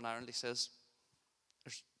them's in Northern Ireland. He says,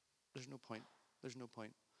 there's no point. There's no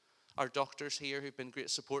point. Our doctors here, who've been great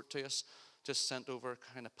support to us, just sent over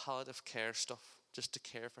kind of palliative care stuff just to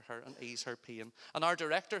care for her and ease her pain. And our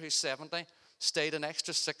director, who's 70, stayed an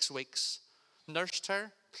extra 6 weeks, nursed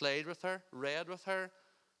her, played with her, read with her,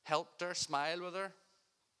 helped her, smiled with her,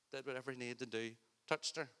 did whatever he needed to do,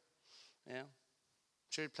 touched her. Yeah.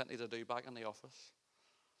 Sure had plenty to do back in the office.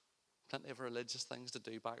 Plenty of religious things to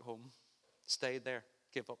do back home. Stayed there,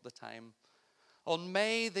 gave up the time. On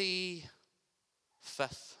May the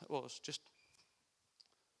 5th, it was just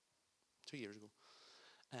 2 years ago,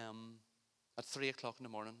 at 3 o'clock in the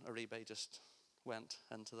morning, Aribe just went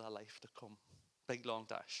into the life to come. Big long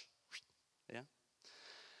dash. Yeah.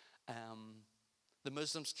 The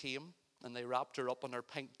Muslims came and they wrapped her up in her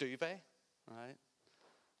pink duvet, right?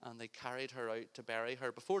 And they carried her out to bury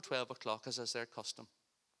her before 12 o'clock, as is their custom.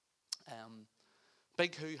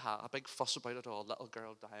 Big hoo-ha, a big fuss about it all. Little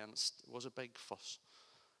girl dying, it was a big fuss.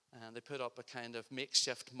 And they put up a kind of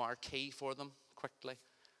makeshift marquee for them quickly.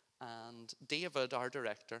 And David, our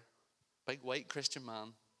director, big white Christian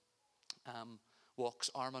man,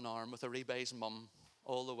 walks arm in arm with Aribe's mum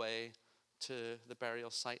all the way to the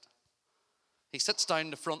burial site. He sits down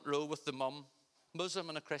in the front row with the mum, Muslim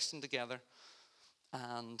and a Christian together,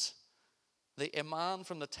 and the imam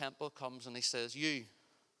from the temple comes and he says, you,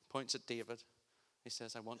 points at David. He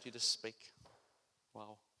says, I want you to speak.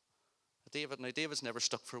 Wow. David's never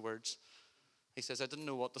stuck for words. He says, I didn't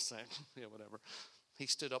know what to say. Yeah, whatever. He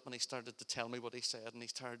stood up and he started to tell me what he said, and he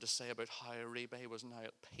started to say about how Aribe was now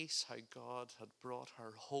at peace, how God had brought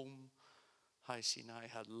her home, how she now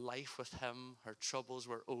had life with him, her troubles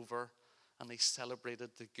were over, and he celebrated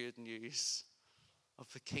the good news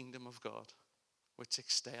of the kingdom of God, which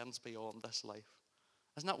extends beyond this life.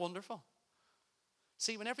 Isn't that wonderful?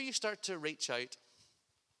 See, whenever you start to reach out,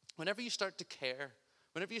 whenever you start to care,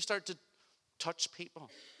 whenever you start to touch people,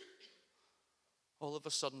 all of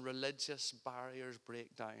a sudden religious barriers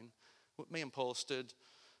break down. Me and Paul stood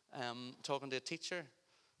talking to a teacher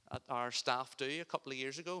at our staff do a couple of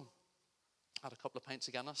years ago. Had a couple of pints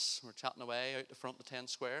of Guinness. We were chatting away out the front of 10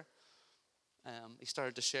 Square. He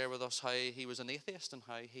started to share with us how he was an atheist and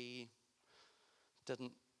how he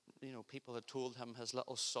didn't, people had told him his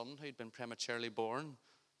little son who'd been prematurely born,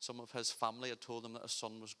 some of his family had told him that his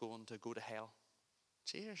son was going to go to hell.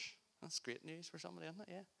 Cheers. That's great news for somebody, isn't it?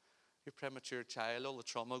 Yeah. Your premature child, all the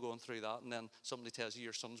trauma going through that, and then somebody tells you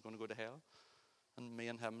your son's going to go to hell. And me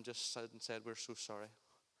and him just said, we're so sorry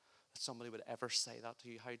that somebody would ever say that to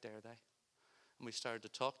you. How dare they? And we started to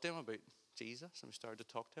talk to him about Jesus, and we started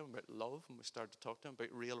to talk to him about love, and we started to talk to him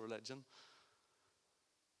about real religion.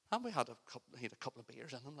 And we had a couple of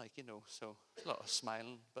beers in him, so a lot of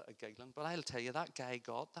smiling, a bit of giggling. But I'll tell you, that guy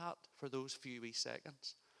got that for those few wee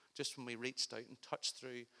seconds, just when we reached out and touched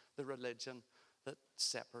through the religion that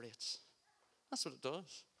separates. That's what it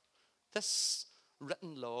does. This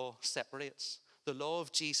written law separates. The law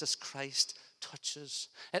of Jesus Christ touches.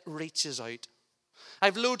 It reaches out. I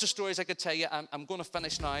have loads of stories I could tell you. I'm going to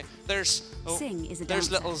finish now. There's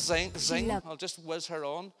little Zing. I'll just whiz her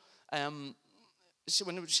on.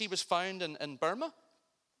 When she was found in Burma,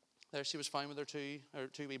 there she was found with her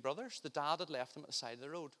two wee brothers. The dad had left them at the side of the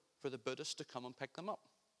road for the Buddhists to come and pick them up.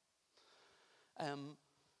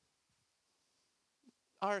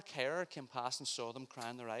 our carer came past and saw them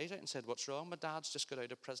crying their eyes out and said, "What's wrong? My dad's just got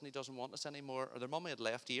out of prison. He doesn't want us anymore." Or their mummy had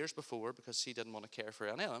left years before because she didn't want to care for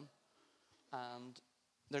any of them. And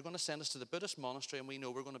they're going to send us to the Buddhist monastery, and we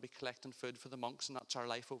know we're going to be collecting food for the monks, and that's our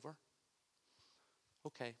life over.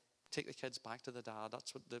 Okay, take the kids back to the dad.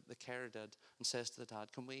 That's what the carer did, and says to the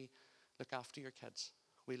dad, "Can we look after your kids?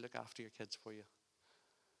 We look after your kids for you."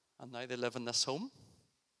 And now they live in this home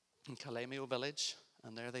in Kalemio village,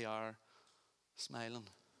 and there they are, smiling,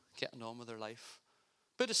 getting on with their life.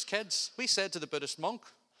 Buddhist kids. We said to the Buddhist monk,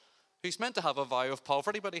 who's meant to have a vow of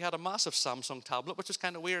poverty, but he had a massive Samsung tablet, which was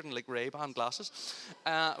kind of weird, and like Ray-Ban glasses.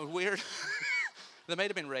 Weird. They might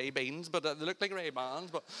have been Ray-Beans, but they looked like Ray-Bans.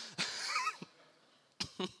 But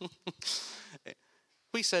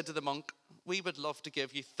we said to the monk, "We would love to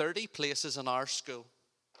give you 30 places in our school,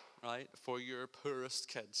 right, for your poorest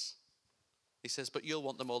kids." He says, "But you'll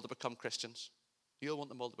want them all to become Christians. You'll want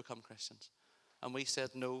them all to become Christians." And we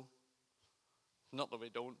said, "No, not that we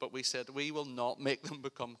don't, but we said, we will not make them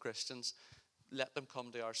become Christians. Let them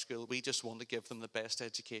come to our school. We just want to give them the best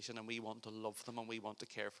education, and we want to love them, and we want to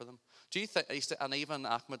care for them." Do you think, and even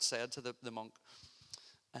Ahmed said to the monk,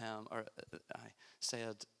 I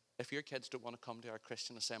said, "If your kids don't want to come to our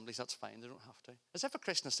Christian assemblies, that's fine. They don't have to." As if a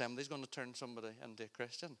Christian assembly is going to turn somebody into a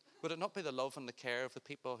Christian. Would it not be the love and the care of the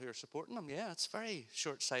people who are supporting them? Yeah, it's very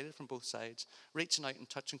short-sighted from both sides. Reaching out and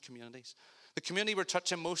touching communities. The community we're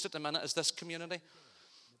touching most at the minute is this community.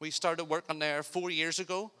 We started working there 4 years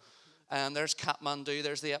ago. And there's Kathmandu.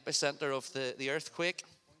 There's the epicenter of the earthquake.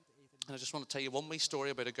 And I just want to tell you one wee story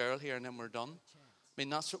about a girl here, and then we're done. I mean,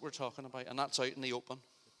 that's what we're talking about, and that's out in the open.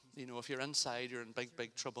 You know, if you're inside, you're in big,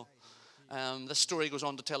 big trouble. This story goes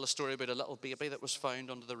on to tell a story about a little baby that was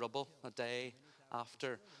found under the rubble a day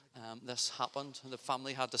after this happened. And the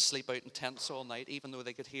family had to sleep out in tents all night, even though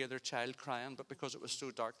they could hear their child crying. But because it was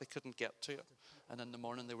so dark, they couldn't get to it. And in the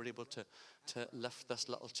morning, they were able to lift this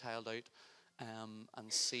little child out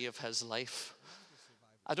and save his life.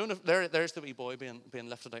 I don't know, there's the wee boy being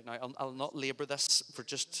lifted out now. I'll not labour this for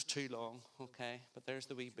just too long, okay? But there's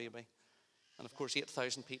the wee baby. And of course,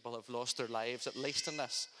 8,000 people have lost their lives, at least in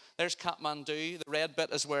this. There's Kathmandu. The red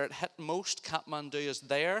bit is where it hit most. Kathmandu is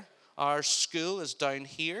there. Our school is down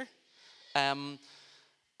here. And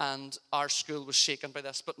our school was shaken by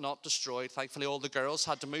this, but not destroyed. Thankfully, all the girls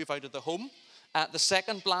had to move out of the home. The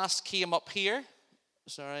second blast came up here.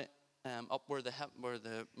 Up where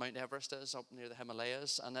the Mount Everest is, up near the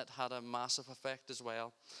Himalayas. And it had a massive effect as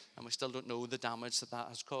well. And we still don't know the damage that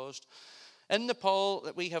has caused. In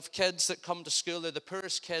Nepal, we have kids that come to school. They're the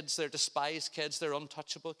poorest kids. They're despised kids. They're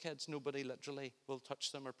untouchable kids. Nobody literally will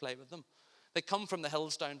touch them or play with them. They come from the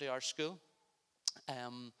hills down to our school.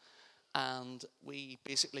 And we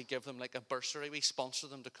basically give them like a bursary. We sponsor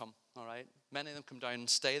them to come, all right? Many of them come down and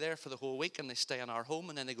stay there for the whole week, and they stay in our home,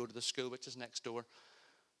 and then they go to the school, which is next door.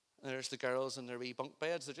 There's the girls in their wee bunk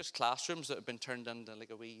beds. They're just classrooms that have been turned into like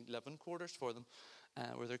a wee living quarters for them,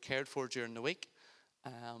 where they're cared for during the week.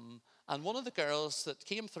 And one of the girls that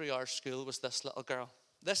came through our school was this little girl.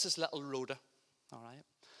 This is little Rhoda, all right?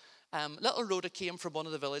 Little Rhoda came from one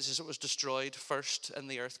of the villages that was destroyed first in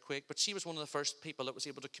the earthquake, but she was one of the first people that was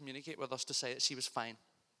able to communicate with us to say that she was fine,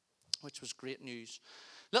 which was great news.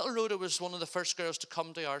 Little Rhoda was one of the first girls to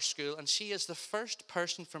come to our school, and she is the first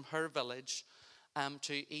person from her village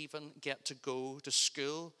to even get to go to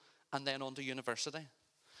school and then on to university.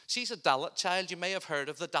 She's a Dalit child. You may have heard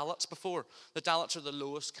of the Dalits before. The Dalits are the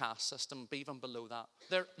lowest caste system, even below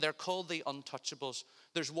that. They're called the untouchables.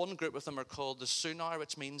 There's one group of them are called the Sunar,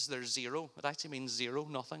 which means they're zero. It actually means zero,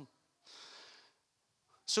 nothing.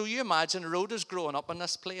 So you imagine Rhoda's growing up in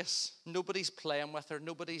this place. Nobody's playing with her.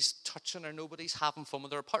 Nobody's touching her. Nobody's having fun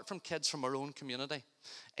with her, apart from kids from our own community.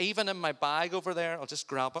 Even in my bag over there, I'll just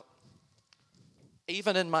grab it.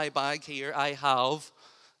 Even in my bag here, I have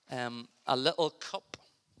a little cup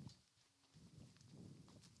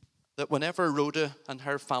that whenever Rhoda and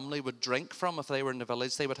her family would drink from, if they were in the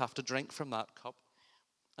village, they would have to drink from that cup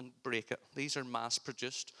and break it. These are mass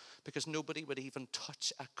produced because nobody would even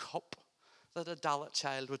touch a cup that a Dalit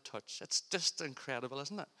child would touch. It's just incredible,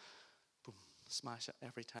 isn't it? Boom, smash it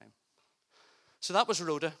every time. So that was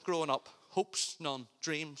Rhoda growing up. Hopes, none.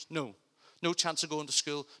 Dreams, no. No chance of going to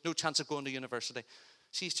school, no chance of going to university.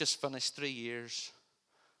 She's just finished 3 years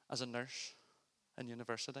as a nurse in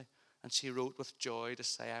university. And she wrote with joy to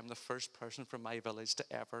say, I'm the first person from my village to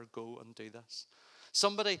ever go and do this.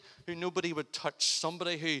 Somebody who nobody would touch,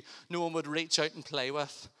 somebody who no one would reach out and play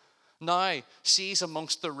with. Now she's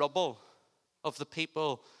amongst the rubble of the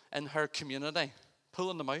people in her community,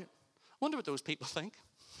 pulling them out. I wonder what those people think.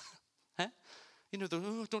 Huh? You know,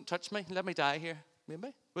 oh, don't touch me, let me die here.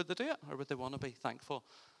 Maybe. Would they do it? Or would they want to be thankful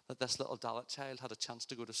that this little Dalit child had a chance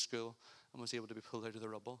to go to school and was able to be pulled out of the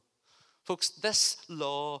rubble? Folks, this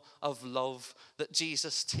law of love that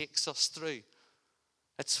Jesus takes us through,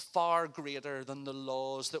 it's far greater than the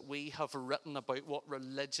laws that we have written about what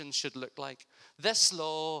religion should look like. This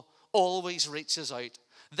law always reaches out.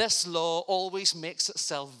 This law always makes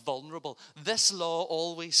itself vulnerable. This law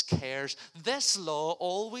always cares. This law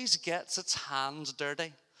always gets its hands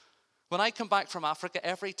dirty. When I come back from Africa,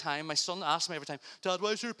 every time, my son asks me every time, Dad,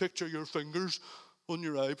 why is there a picture of your fingers on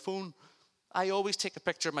your iPhone? I always take a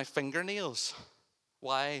picture of my fingernails.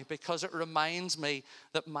 Why? Because it reminds me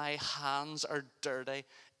that my hands are dirty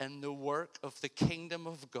in the work of the kingdom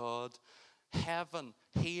of God. Heaven,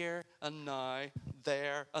 here and now,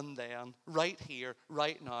 there and then, right here,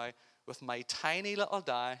 right now, with my tiny little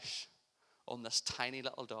dash on this tiny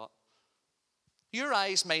little dot. Your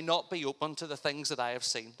eyes may not be open to the things that I have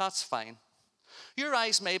seen. That's fine. Your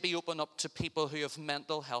eyes may be open up to people who have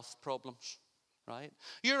mental health problems, right?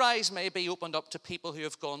 Your eyes may be opened up to people who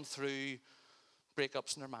have gone through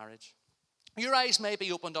breakups in their marriage. Your eyes may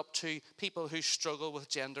be opened up to people who struggle with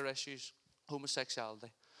gender issues,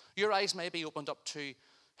 homosexuality. Your eyes may be opened up to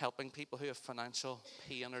helping people who have financial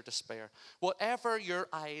pain or despair. Whatever your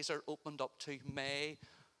eyes are opened up to, may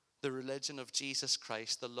the religion of Jesus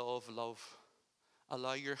Christ, the law of love,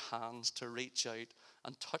 allow your hands to reach out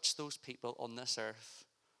and touch those people on this earth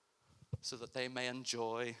so that they may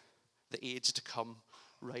enjoy the age to come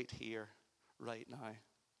right here, right now.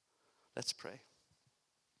 Let's pray.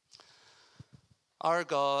 Our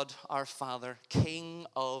God, our Father, King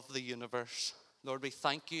of the universe, Lord, we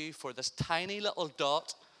thank you for this tiny little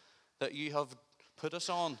dot that you have put us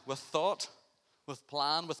on with thought, with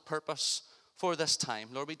plan, with purpose for this time.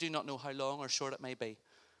 Lord, we do not know how long or short it may be.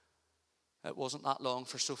 It wasn't that long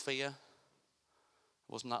for Sophia.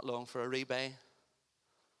 It wasn't that long for Aribe. It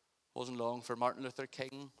wasn't long for Martin Luther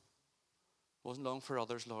King. It wasn't long for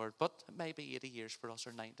others, Lord. But it may be 80 years for us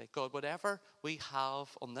or 90. God, whatever we have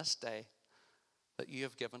on this day that you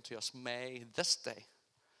have given to us, may this day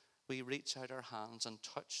we reach out our hands and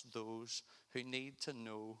touch those who need to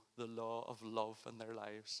know the law of love in their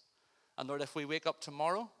lives. And Lord, if we wake up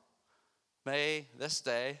tomorrow, may this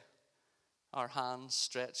day our hands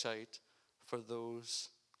stretch out for those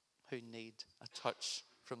who need a touch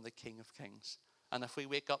from the King of Kings. And if we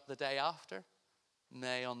wake up the day after,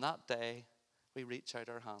 may on that day we reach out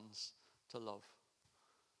our hands to love.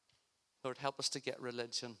 Lord, help us to get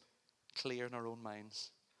religion clear in our own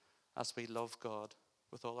minds as we love God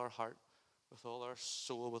with all our heart, with all our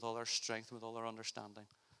soul, with all our strength, with all our understanding.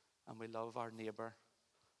 And we love our neighbor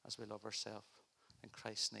as we love ourselves. In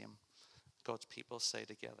Christ's name, God's people say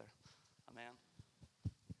together, amen.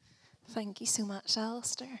 Thank you so much,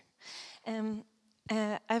 Alistair.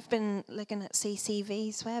 I've been looking at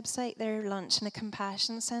CCV's website. They're launching a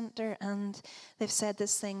compassion centre, and they've said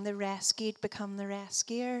this thing, the rescued become the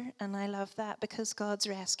rescuer. And I love that because God's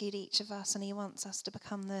rescued each of us and he wants us to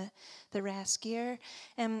become the rescuer.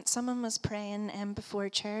 Someone was praying before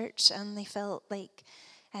church and they felt like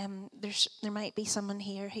there might be someone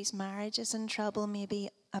here whose marriage is in trouble, maybe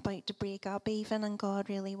about to break up even, and God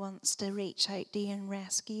really wants to reach out to you and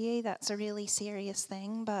rescue you. That's a really serious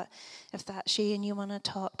thing, but if that's you and you want to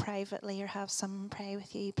talk privately or have someone pray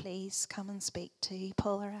with you, please come and speak to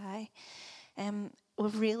Paul or I.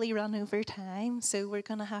 We've really run over time, so we're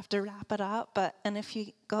going to have to wrap it up. And if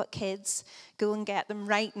you got kids, go and get them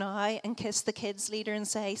right now and kiss the kids leader and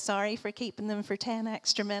say sorry for keeping them for 10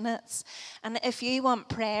 extra minutes. And if you want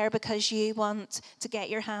prayer because you want to get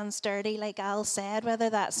your hands dirty, like Al said, whether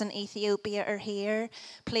that's in Ethiopia or here,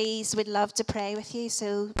 please, we'd love to pray with you.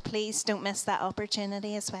 So please don't miss that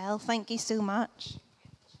opportunity as well. Thank you so much.